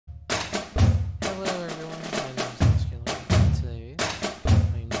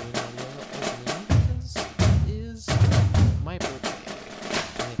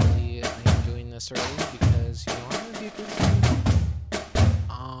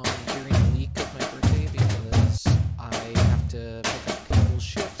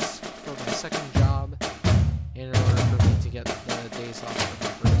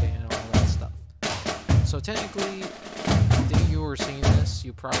technically, the day you were seeing this,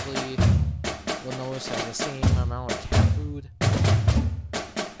 you probably will notice that the same amount of cat food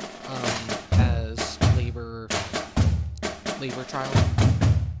as labor trial,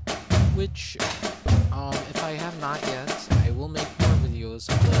 which if I have not yet, I will make more videos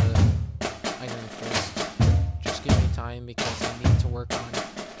of the Iron Fist. Just give me time because I need to work on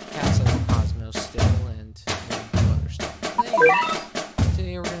Cats of the Cosmos still and do other stuff. But anyway,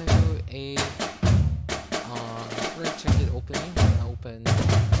 today we're gonna do a rare ticket opening. We're gonna open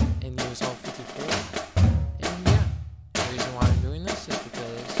and use all 54. And yeah, the reason why I'm doing this is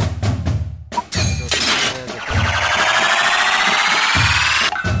because I go through the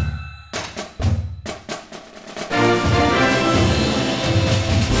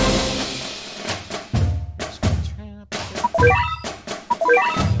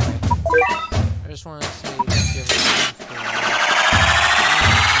I just want to say thank you everyone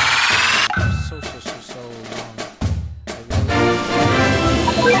for so long.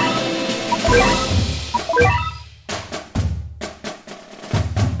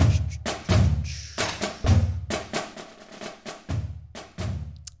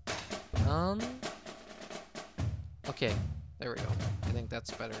 Okay, there we go. I think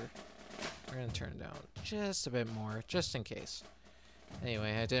that's better. We're gonna turn it down just a bit more, just in case.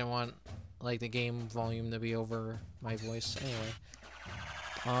 Anyway, I didn't want the game volume to be over my voice. Anyway,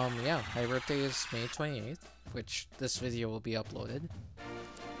 yeah, my birthday is May 28th, which this video will be uploaded.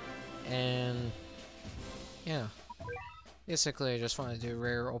 And yeah, basically I just want to do a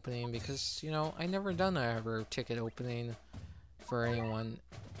rare opening because, you know, I never done a rare ticket opening for anyone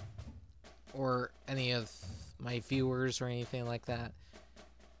or any of my viewers or anything like that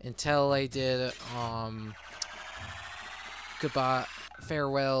until I did goodbye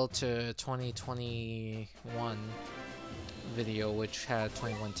farewell to 2021 video, which had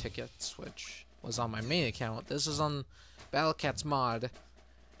 21 tickets, which was on my main account. This is on Battlecats mod.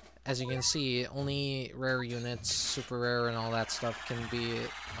 As you can see, only rare units, super rare and all that stuff can be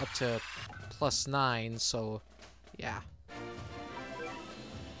up to +9, so yeah.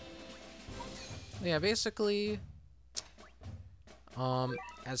 Yeah, basically,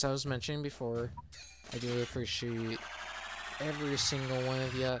 as I was mentioning before, I do appreciate every single one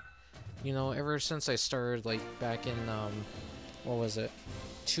of you. You know, ever since I started, back in, what was it?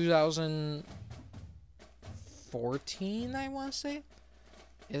 2014, I want to say?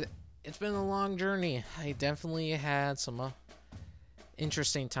 It's been a long journey. I definitely had some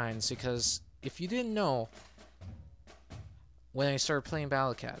interesting times, because if you didn't know, when I started playing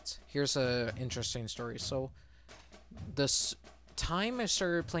Battlecats, here's a interesting story. So, this time I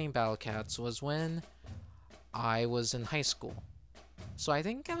started playing Battlecats was when I was in high school. So I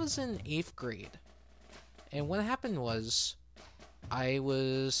think I was in 8th grade. And what happened was, I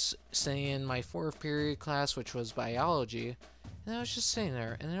was sitting in my 4th period class, which was biology, and I was just sitting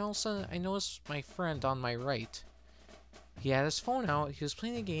there, and then all of a sudden I noticed my friend on my right. He had his phone out, he was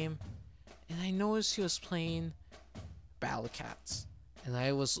playing a game, and I noticed he was playing Battlecats. And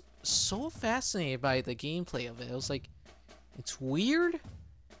I was so fascinated by the gameplay of it. I was like, it's weird,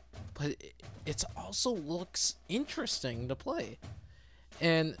 but it also looks interesting to play.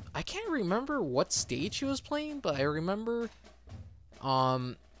 And I can't remember what stage he was playing, but I remember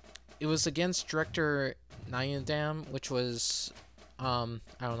it was against Director Nyandam, which was I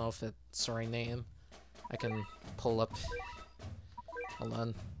don't know if it's the right name. I can pull up. Hold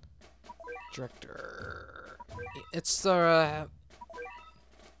on. Director. It's the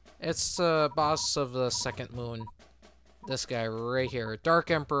boss of the second moon. This guy right here,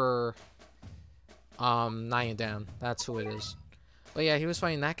 Dark Emperor Nyandam. That's who it is. But yeah, he was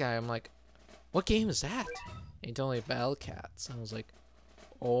fighting that guy. I'm like, what game is that? And he told me Battlecats. I was like,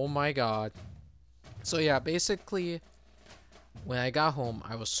 oh my god. So yeah, basically, when I got home,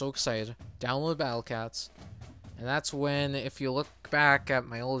 I was so excited. Download Battlecats. And that's when, if you look back at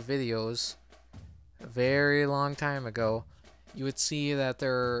my old videos, a very long time ago, you would see that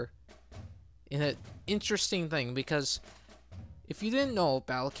they're in an interesting thing, because if you didn't know,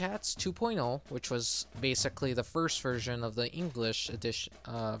 Battlecats 2.0, which was basically the first version of the English edition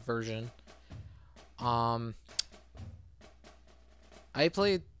version, I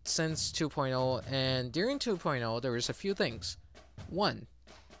played since 2.0, and during 2.0 there was a few things. One,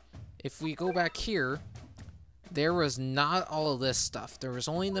 if we go back here, there was not all of this stuff. There was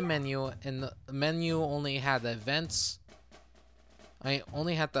only the menu, and the menu only had the events. I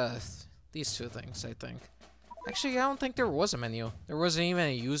only had these two things, I think. Actually, I don't think there was a menu. There wasn't even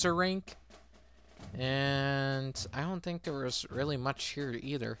a user rank. And I don't think there was really much here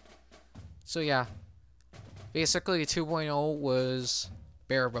either. So yeah, basically 2.0 was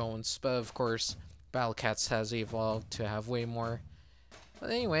bare bones. But of course, Battle Cats has evolved to have way more. But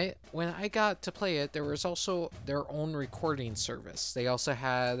anyway, when I got to play it, there was also their own recording service. They also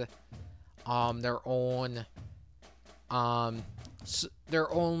had their own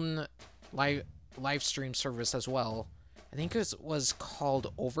their own live stream service as well. I think it was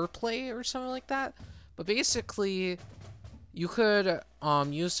called Overplay or something like that. But basically, you could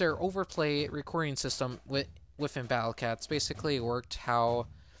use their Overplay recording system within Battle Cats. Basically, it worked how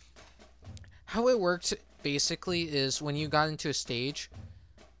it worked. Basically, is when you got into a stage.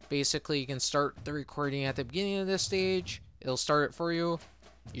 Basically, you can start the recording at the beginning of this stage. It'll start it for you.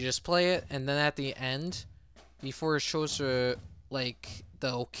 You just play it, and then at the end, before it shows like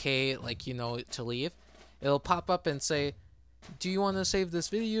the okay, like to leave, it'll pop up and say, "Do you want to save this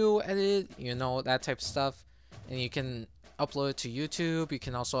video, edit?" That type of stuff, and you can upload it to YouTube. You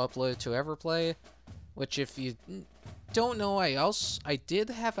can also upload it to Everplay, which if you don't know, I did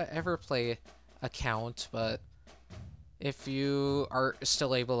have an Everplay account, but if you are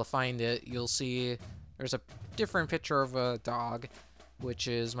still able to find it, you'll see there's a different picture of a dog, which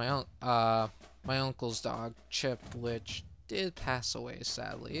is my uncle's dog, Chip, which did pass away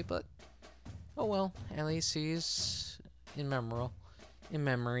sadly, but oh well, at least he's in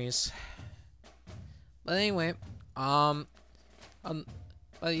memories. But anyway, but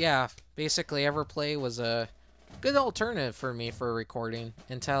yeah, basically Everplay was a good alternative for me for recording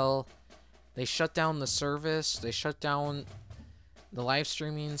until they shut down the service. They shut down the live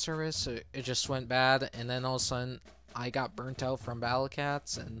streaming service. It just went bad, and then all of a sudden I got burnt out from Battle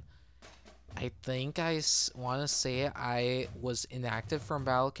Cats, and I think I want to say I was inactive from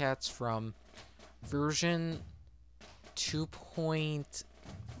Battle Cats from version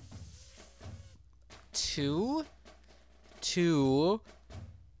 2.2 to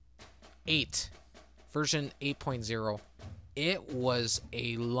 8. Version 8.0. It was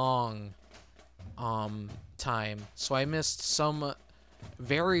a long time, so I missed some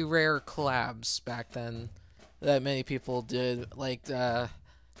very rare collabs back then that many people did, like the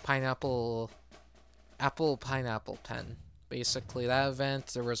apple pineapple pen. Basically that event.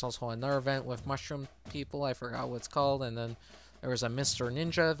 There was also another event with mushroom people, I forgot what it's called, and then there was a Mr.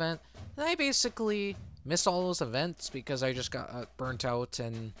 Ninja event, and I basically missed all those events because I just got burnt out,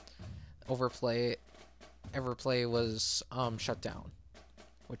 and Everplay was shut down,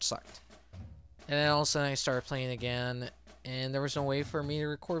 which sucked. And then all of a sudden I started playing again, and there was no way for me to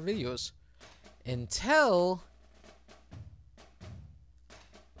record videos until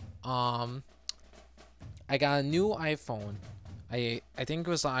I got a new iPhone. I think it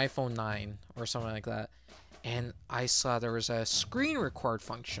was the iPhone 9 or something like that, and I saw there was a screen record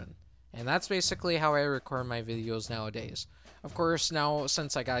function, and that's basically how I record my videos nowadays. Of course, now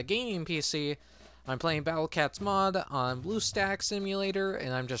since I got a gaming PC, I'm playing Battle Cats mod on BlueStack Simulator,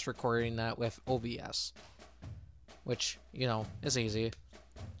 and I'm just recording that with OBS, which, is easy.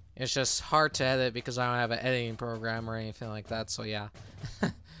 It's just hard to edit because I don't have an editing program or anything like that, so yeah.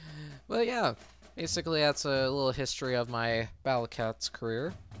 But yeah, basically that's a little history of my Battle Cats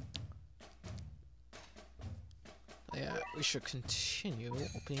career. Yeah, we should continue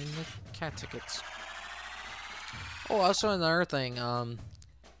opening the cat tickets. Oh, also another thing,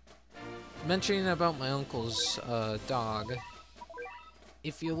 mentioning about my uncle's dog.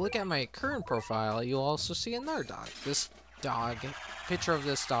 If you look at my current profile, you'll also see another dog. This dog, picture of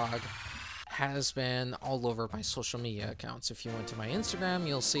this dog, has been all over my social media accounts. If you went to my Instagram,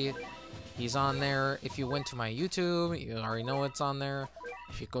 you'll see he's on there. If you went to my YouTube, you already know it's on there.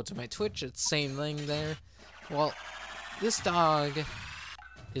 If you go to my Twitch, it's the same thing there. Well, this dog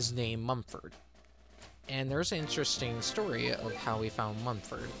is named Mumford. And there's an interesting story of how we found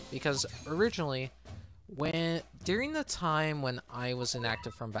Mumford, because originally, during the time when I was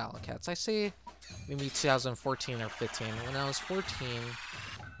inactive from Battle Cats, I say maybe 2014 or 15, when I was 14,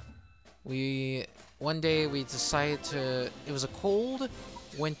 one day we decided to, it was a cold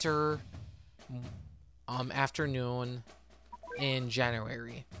winter afternoon in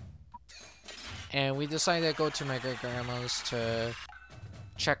January, and we decided to go to my great-grandma's to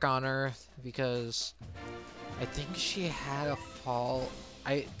check on her, because I think she had a fall.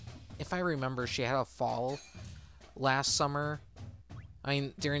 If I remember, she had a fall last summer.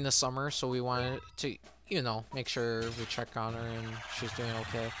 During the summer, so we wanted to, make sure we check on her and she's doing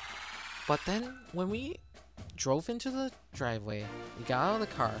okay. But then, when we drove into the driveway, we got out of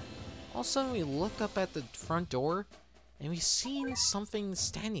the car, all of a sudden we looked up at the front door, and we seen something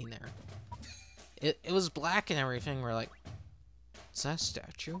standing there. It was black and everything. We're like, is that a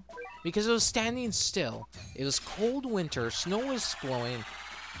statue? Because it was standing still. It was cold winter, snow was blowing,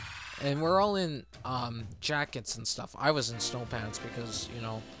 and we're all in jackets and stuff. I was in snow pants because,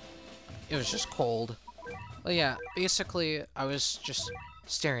 it was just cold. But yeah, basically, I was just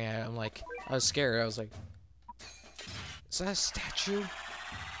staring at him like, I was scared. I was like, is that a statue?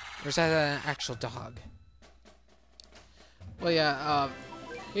 Or is that an actual dog? Well, yeah,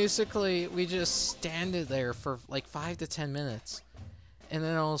 basically, we just standed there for like 5 to 10 minutes. And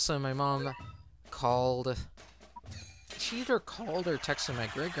then all of a sudden, my mom called. She either called or texted my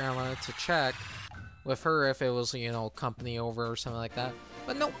great-grandma to check with her if it was, you know, company over or something like that.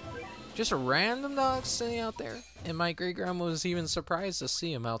 But nope, just a random dog sitting out there. And my great-grandma was even surprised to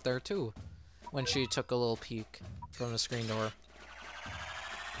see him out there, too, when she took a little peek from the screen door.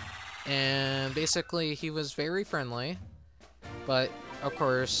 And basically, he was very friendly. But, of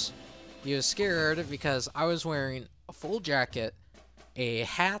course, he was scared because I was wearing a full jacket, a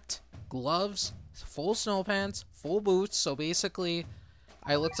hat, gloves, full snow pants, full boots. So basically,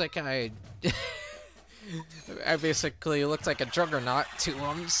 I looked like I basically looked like a juggernaut to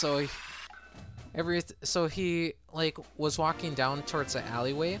him. So he like was walking down towards the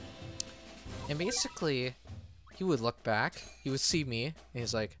alleyway, and basically he would look back, he would see me, and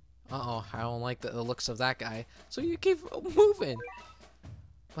he's like, uh-oh, I don't like the looks of that guy. So you keep moving.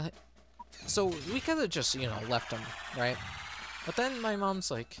 But so we could have just, you know, left him, right? But then my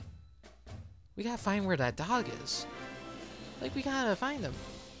mom's like, we gotta find where that dog is. Like, we gotta find him.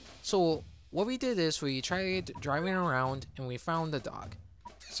 So what we did is we tried driving around and we found the dog.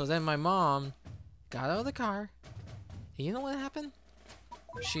 So then my mom got out of the car. And you know what happened?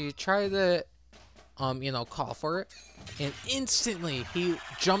 She tried to, you know, call for it. And instantly he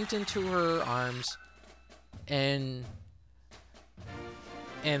jumped into her arms and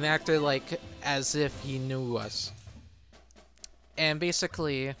acted like as if he knew us. And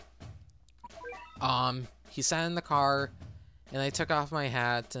basically, he sat in the car, and I took off my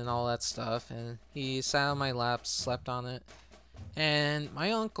hat and all that stuff, and he sat on my lap, slept on it. And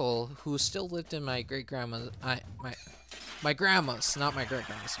my uncle, who still lived in my great-grandma's, my grandma's, not my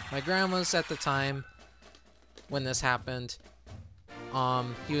great-grandma's, my grandma's at the time when this happened,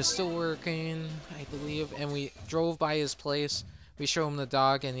 he was still working, I believe, and we drove by his place. We showed him the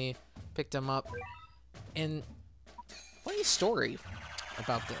dog, and he picked him up. And funny story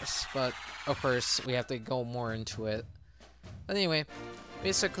about this, but of course we have to go more into it. But anyway,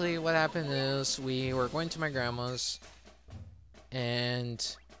 basically what happened is we were going to my grandma's,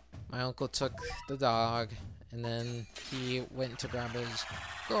 and my uncle took the dog, and then he went to grab his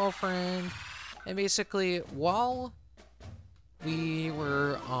girlfriend. And basically, while we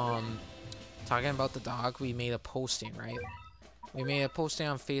were talking about the dog, we made a posting, right? We made a posting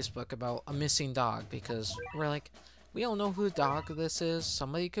on Facebook about a missing dog, because we're like, we don't know who the dog this is.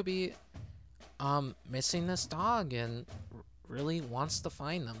 Somebody could be missing this dog and really wants to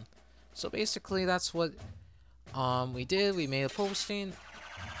find them. So basically that's what we did. We made a posting,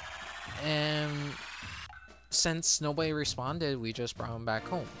 and since nobody responded, we just brought him back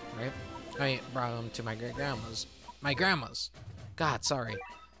home, right? I brought him to my great-grandma's. My grandma's. God, sorry.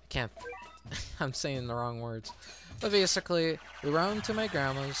 I can't. I'm saying the wrong words. But basically, we brought him to my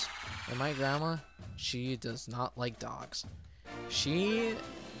grandma's, and my grandma, she does not like dogs. She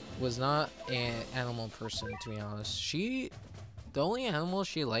was not an animal person, to be honest. The only animal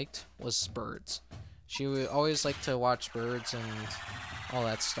she liked was birds. She would always like to watch birds and all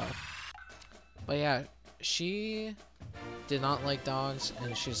that stuff. But yeah, she did not like dogs,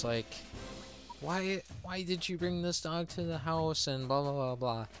 and she's like, why did you bring this dog to the house, and blah blah blah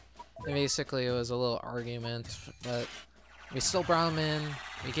blah. And basically it was a little argument, but we still brought him in,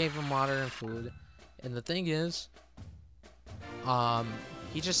 we gave him water and food, and the thing is,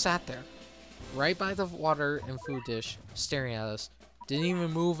 he just sat there, right by the water and food dish, staring at us, didn't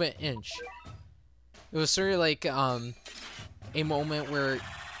even move an inch. It was sort of like, a moment where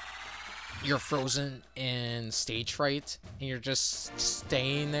you're frozen in stage fright, and you're just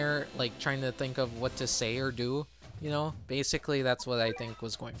staying there, like, trying to think of what to say or do. You know, basically that's what I think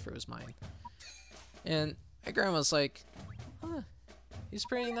was going through his mind. And my grandma's like, huh, he's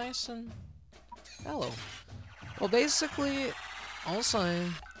pretty nice and mellow. Well, basically, all of a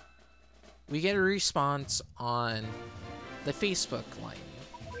sudden, we get a response on the Facebook line.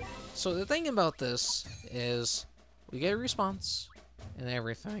 So the thing about this is, we get a response and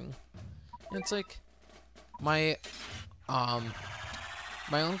everything. And it's like, my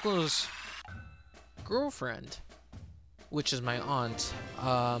uncle's girlfriend, which is my aunt,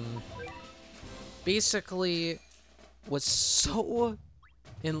 basically was so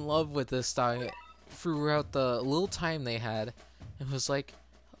in love with this dog throughout the little time they had, and was like,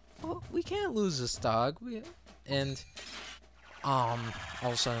 well, we can't lose this dog. And all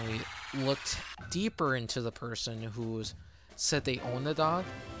of a sudden we looked deeper into the person who said they owned the dog,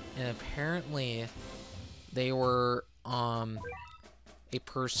 and apparently they were a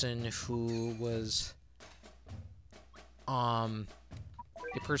person who was a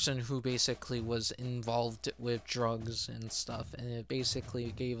person who basically was involved with drugs and stuff, and it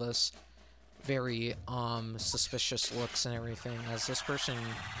basically gave us very suspicious looks and everything, as this person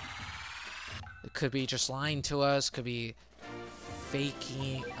could be just lying to us, could be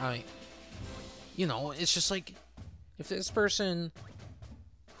faking. You know, it's just like, if this person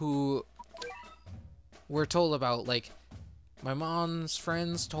who we're told about, like, my mom's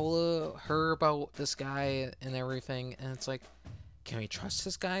friends told her about this guy and everything, and it's like, can we trust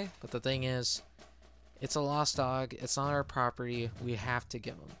this guy? But the thing is, it's a lost dog, it's not our property, we have to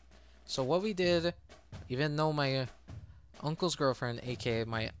give him. So what we did, even though my uncle's girlfriend, aka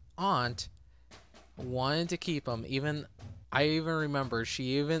my aunt, wanted to keep him, I even remember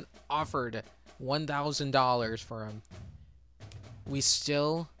she even offered $1,000 for him, we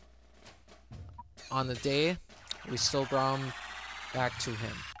still, on the day, we still brought him back to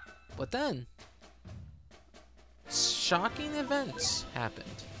him. But then, shocking events happened.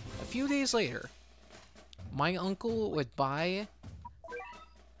 A few days later, my uncle would buy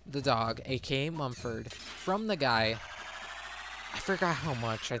the dog, aka Mumford, from the guy. I forgot how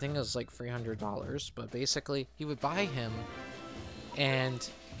much. I think it was like $300. But basically, he would buy him, and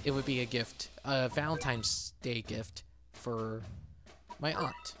it would be a gift, a Valentine's Day gift for my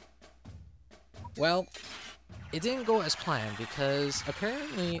aunt. Well, it didn't go as planned, because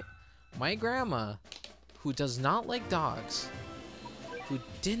apparently my grandma, who does not like dogs, who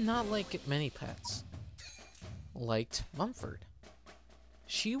did not like many pets, liked Mumford.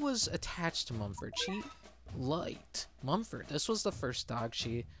 She was attached to Mumford. She liked Mumford. This was the first dog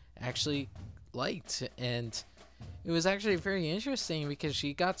she actually liked, and it was actually very interesting because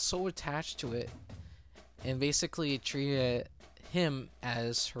she got so attached to it and basically treated him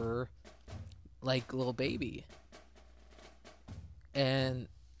as her, like, little baby. And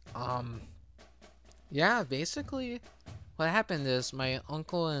yeah, basically what happened is my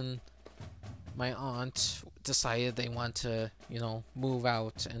uncle and my aunt decided they want to, you know, move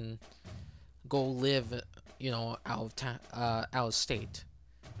out and go live, you know, out of state.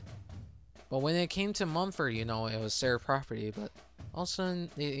 But when it came to Mumford, you know, it was their property, but all of a sudden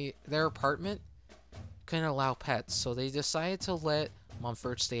their apartment couldn't allow pets, so they decided to let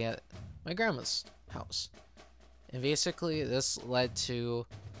Mumford stay at my grandma's house. And basically this led to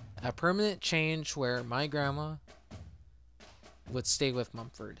a permanent change where my grandma would stay with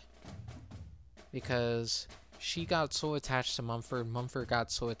Mumford, because she got so attached to Mumford. Mumford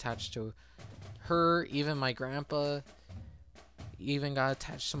got so attached to her. Even my grandpa even got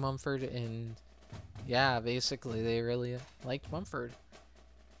attached to Mumford, and yeah, basically they really liked Mumford.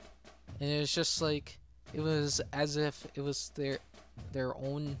 And it was just like, it was as if it was their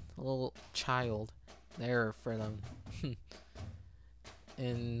own little child there for them.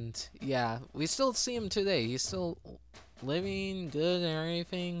 And yeah, we still see him today. He's still living good and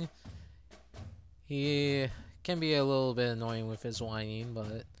everything. He can be a little bit annoying with his whining,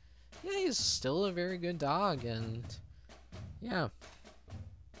 but yeah, he's still a very good dog. And yeah,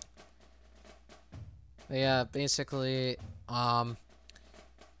 but yeah, basically,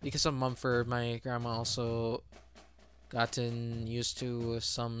 because of Mumford, my grandma also gotten used to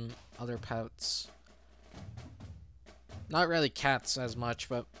some other pets. Not really cats as much,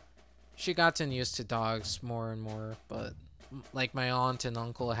 but she gotten used to dogs more and more. But like, my aunt and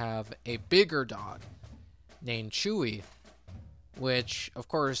uncle have a bigger dog named Chewy, which, of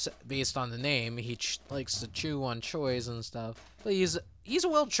course, based on the name, he likes to chew on toys and stuff. But he's a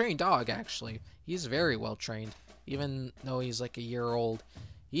well-trained dog, actually. He's very well-trained, even though he's like a year old.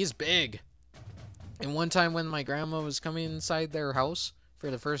 He's big. And one time when my grandma was coming inside their house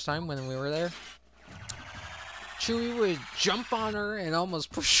for the first time when we were there, Chewy would jump on her and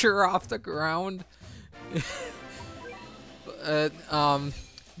almost push her off the ground.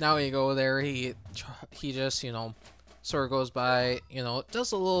 Now you go there, he just, you know, sort of goes by, you know,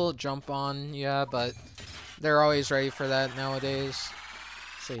 does a little jump on, yeah, but they're always ready for that nowadays.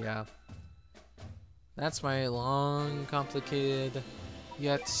 So yeah, that's my long, complicated,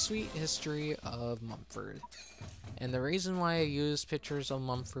 yet sweet history of Mumford. And the reason why I use pictures of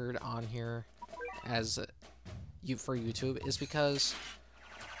Mumford on here as for YouTube is because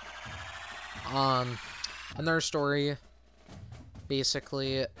another story,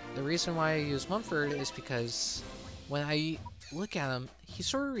 basically the reason why I use Mumford is because when I look at him, he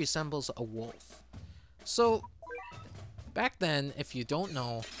sort of resembles a wolf. So back then, if you don't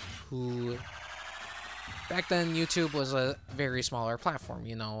know who, back then YouTube was a very smaller platform,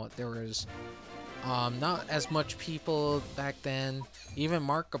 you know, there was Not as much people back then. Even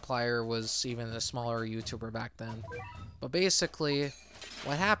Markiplier was even a smaller YouTuber back then. But basically,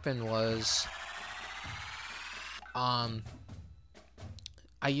 what happened was, I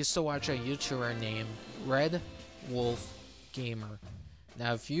used to watch a YouTuber named Red Wolf Gamer.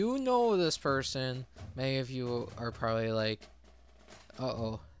 Now, if you know this person, many of you are probably like,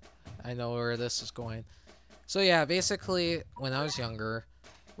 uh-oh, I know where this is going. So yeah, basically, when I was younger,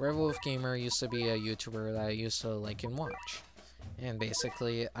 Red Wolf Gamer used to be a YouTuber that I used to like and watch. And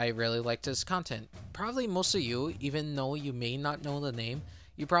basically, I really liked his content. Probably most of you, even though you may not know the name,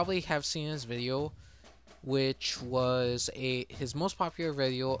 you probably have seen his video, which was his most popular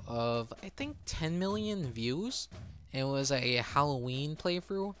video of, I think, 10 million views. It was a Halloween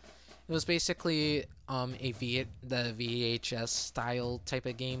playthrough. It was basically the VHS style type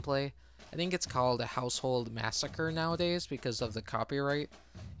of gameplay. I think it's called a Household Massacre nowadays because of the copyright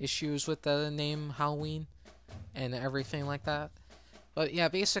issues with the name Halloween and everything like that. But yeah,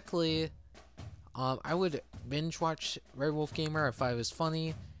 basically, I would binge watch Red Wolf Gamer if I was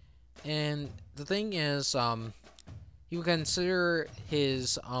funny. And the thing is, you would consider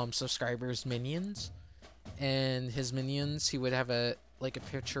his subscribers minions, and his minions, he would have a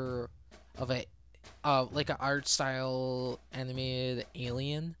picture of a like an art style animated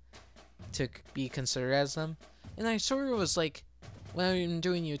alien to be considered as them. And I sort of was like, when I'm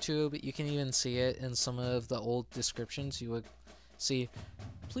doing YouTube, you can even see it in some of the old descriptions. You would see,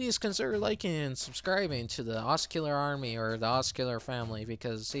 please consider liking and subscribing to the Oscular Army or the Oscular family,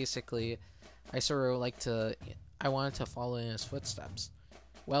 because basically I sort of I wanted to follow in his footsteps.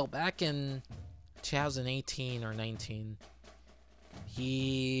 Well, back in 2018 or 19,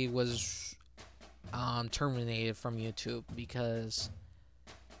 he was terminated from YouTube because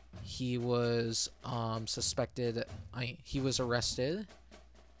he was suspected. He was arrested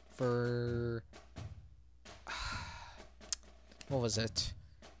for what was it?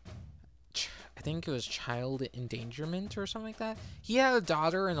 I think it was child endangerment or something like that. He had a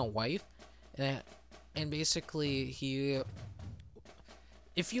daughter and a wife, and basically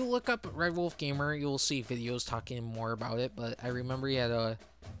if you look up Red Wolf Gamer, you'll see videos talking more about it. But I remember he had a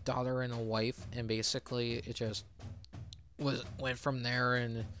daughter and a wife, and basically it just went from there.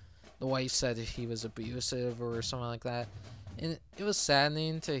 And the wife said he was abusive or something like that, and it was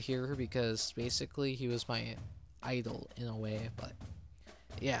saddening to hear because basically he was my idol in a way. But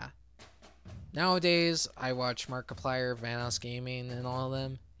yeah, nowadays I watch Markiplier, Vanos Gaming, and all of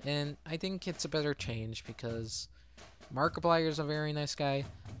them, and I think it's a better change because Markiplier is a very nice guy.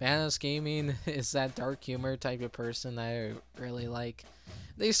 Vanos Gaming is that dark humor type of person that I really like.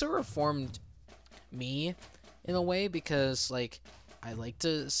 They sort of formed me in a way because, like, I like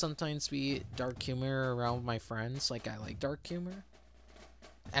to sometimes be dark humor around my friends. Like, I like dark humor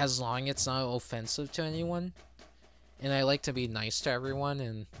as long as it's not offensive to anyone. And I like to be nice to everyone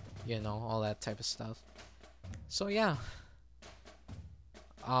and, you know, all that type of stuff. So, yeah.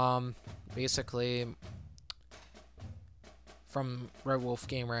 Basically, from Red Wolf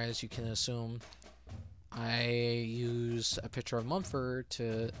Gamer, as you can assume, I use a picture of Mumford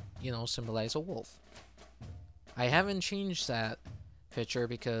to, you know, symbolize a wolf. I haven't changed that picture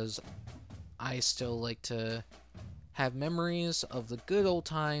because I still like to have memories of the good old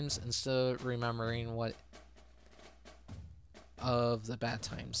times instead of remembering what of the bad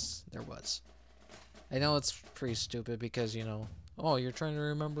times there was. I know it's pretty stupid because, you know, oh, you're trying to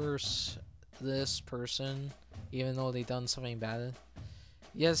remember this person even though they done something bad.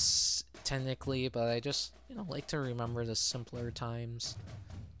 Yes, technically, but I just, you know, like to remember the simpler times.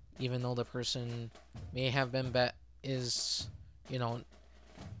 Even though the person may have been is, you know,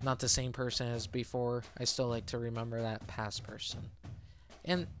 not the same person as before, I still like to remember that past person.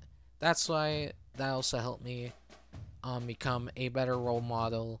 And that's why that also helped me become a better role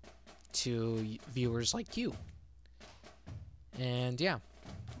model to viewers like you. And yeah.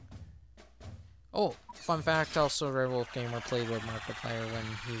 Oh, fun fact, also Red Wolf Gamer played with Markiplier when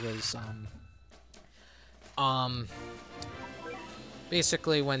he was,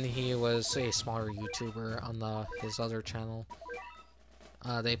 basically when he was a smaller YouTuber on his other channel.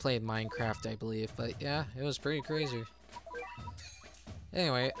 They played Minecraft, I believe, but yeah, it was pretty crazy.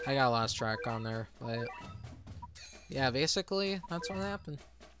 Anyway, I got lost track on there, but yeah, basically, that's what happened.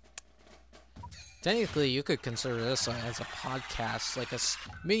 Technically, you could consider this as a podcast, like a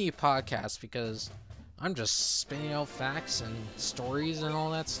mini podcast, because I'm just spinning out facts and stories and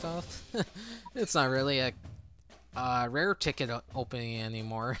all that stuff. It's not really a rare ticket opening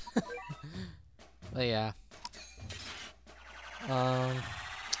anymore. But yeah. Yeah.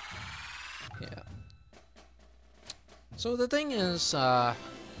 So the thing is,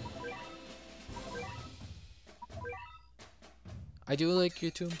 I do like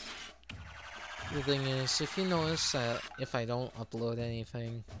YouTube. The thing is, if you notice that if I don't upload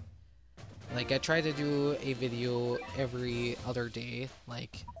anything, like I try to do a video every other day,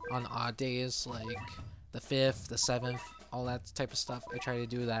 like on odd days, like the 5th, the 7th, all that type of stuff, I try to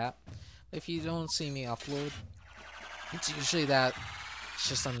do that. If you don't see me upload, it's usually that it's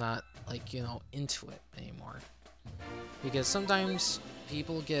just I'm not, like, you know, into it anymore. Because sometimes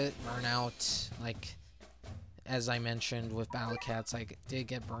people get burnout, like, as I mentioned with Battle Cats, I did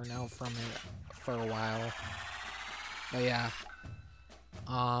get burnout from it for a while. But yeah,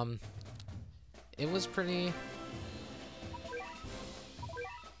 it was pretty...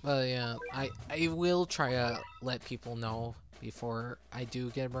 But yeah, I will try to let people know before I do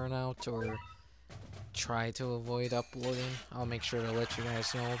get burnout or try to avoid uploading. I'll make sure to let you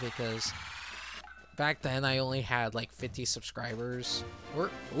guys know, because back then I only had like 50 subscribers.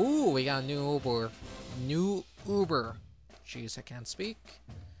 Ooh, we got a new Uber. New Uber. Jeez, I can't speak.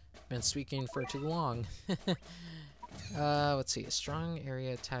 Been speaking for too long. Let's see. A strong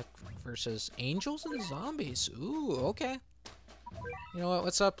area attack versus angels and zombies. Ooh, okay. You know what?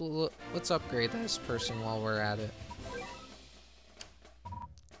 Let's upgrade this person while we're at it.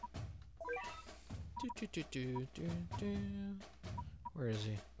 Where is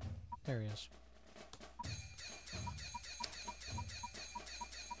he? There he is.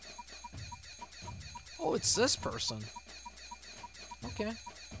 Oh, it's this person. Okay.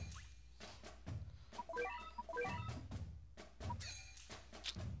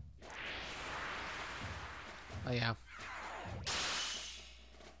 Oh yeah.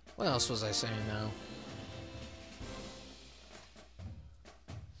 What else was I saying now?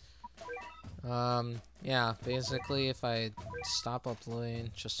 Yeah, basically if I stop uploading,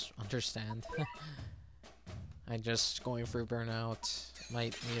 just understand. I'm just going through burnout.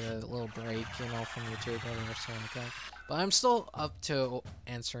 Might need a little break, you know, from YouTube or something like that. But I'm still up to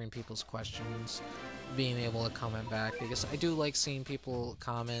answering people's questions, being able to comment back, because I do like seeing people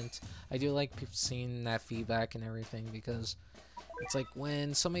comment. I do like seeing that feedback and everything, because it's like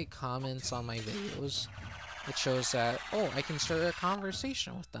when somebody comments on my videos, it shows that, oh, I can start a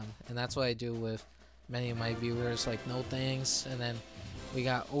conversation with them. And that's what I do with many of my viewers, like, no thanks. And then we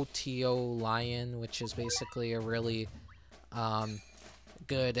got OTO Lion, which is basically a really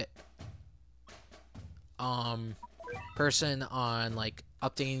good person on, like,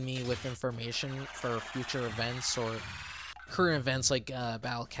 updating me with information for future events or current events, like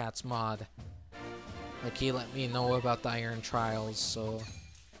Battle Cats mod. Like, he let me know about the Iron Trials, so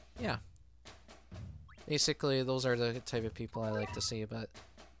yeah. Basically, those are the type of people I like to see, but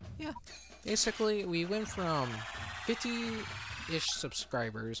yeah. Basically, we went from 50-ish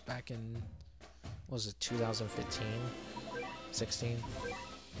subscribers back in, what was it, 2015? 16?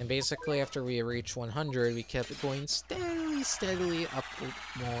 And basically, after we reached 100, we kept going steadily up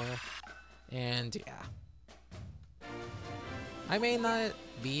more. And yeah. I may not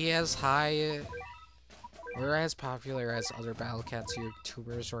be as high or as popular as other Battle Cats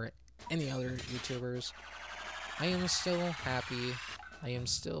YouTubers or any other YouTubers. I am still happy. I am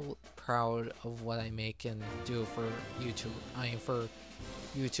still proud of what I make and do for YouTube. For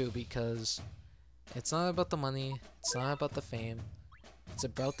YouTube, because it's not about the money, it's not about the fame, it's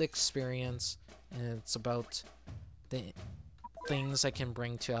about the experience, and it's about the things I can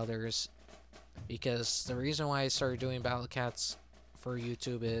bring to others. Because the reason why I started doing Battle Cats for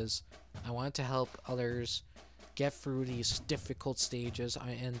YouTube is I wanted to help others get through these difficult stages,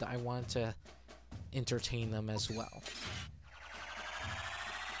 and I want to entertain them as well.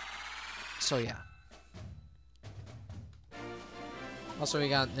 So yeah. Also, we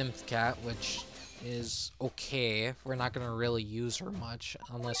got Nymph Cat, which is okay. We're not gonna really use her much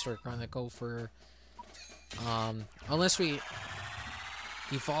unless we're gonna go for unless we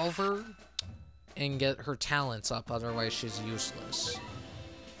evolve her and get her talents up, otherwise she's useless.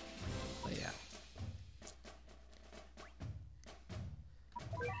 But yeah.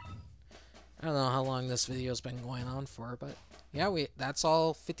 I don't know how long this video's been going on for, but yeah, that's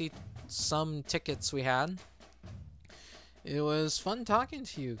all 50-some tickets we had. It was fun talking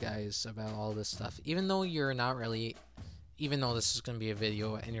to you guys about all this stuff, even though you're not really, even though this is going to be a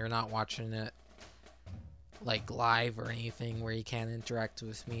video and you're not watching it like live or anything where you can't interact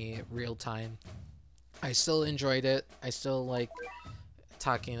with me real time. I still enjoyed it. I still like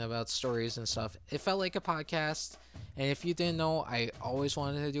talking about stories and stuff. It felt like a podcast, and if you didn't know, I always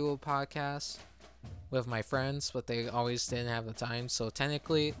wanted to do a podcast with my friends, but they always didn't have the time, so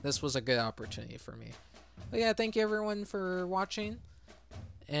technically this was a good opportunity for me. But yeah, thank you everyone for watching,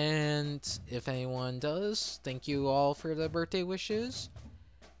 and if anyone does, thank you all for the birthday wishes,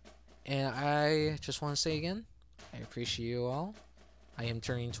 and I just want to say again, I appreciate you all, I am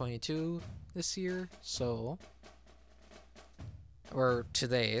turning 22 this year, so... Or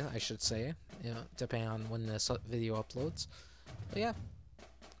today, I should say, depending on when this video uploads. But yeah,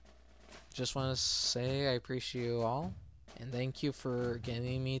 just want to say I appreciate you all, and thank you for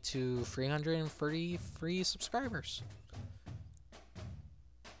getting me to 330 free subscribers.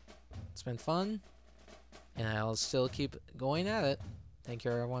 It's been fun, and I'll still keep going at it. Thank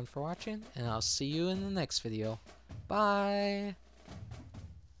you everyone for watching, and I'll see you in the next video. Bye!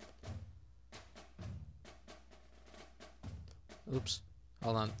 Oops.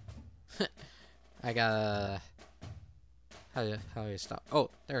 Hold on. I gotta... How do I stop? Oh,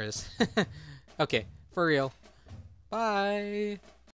 there it is. Okay, for real. Bye!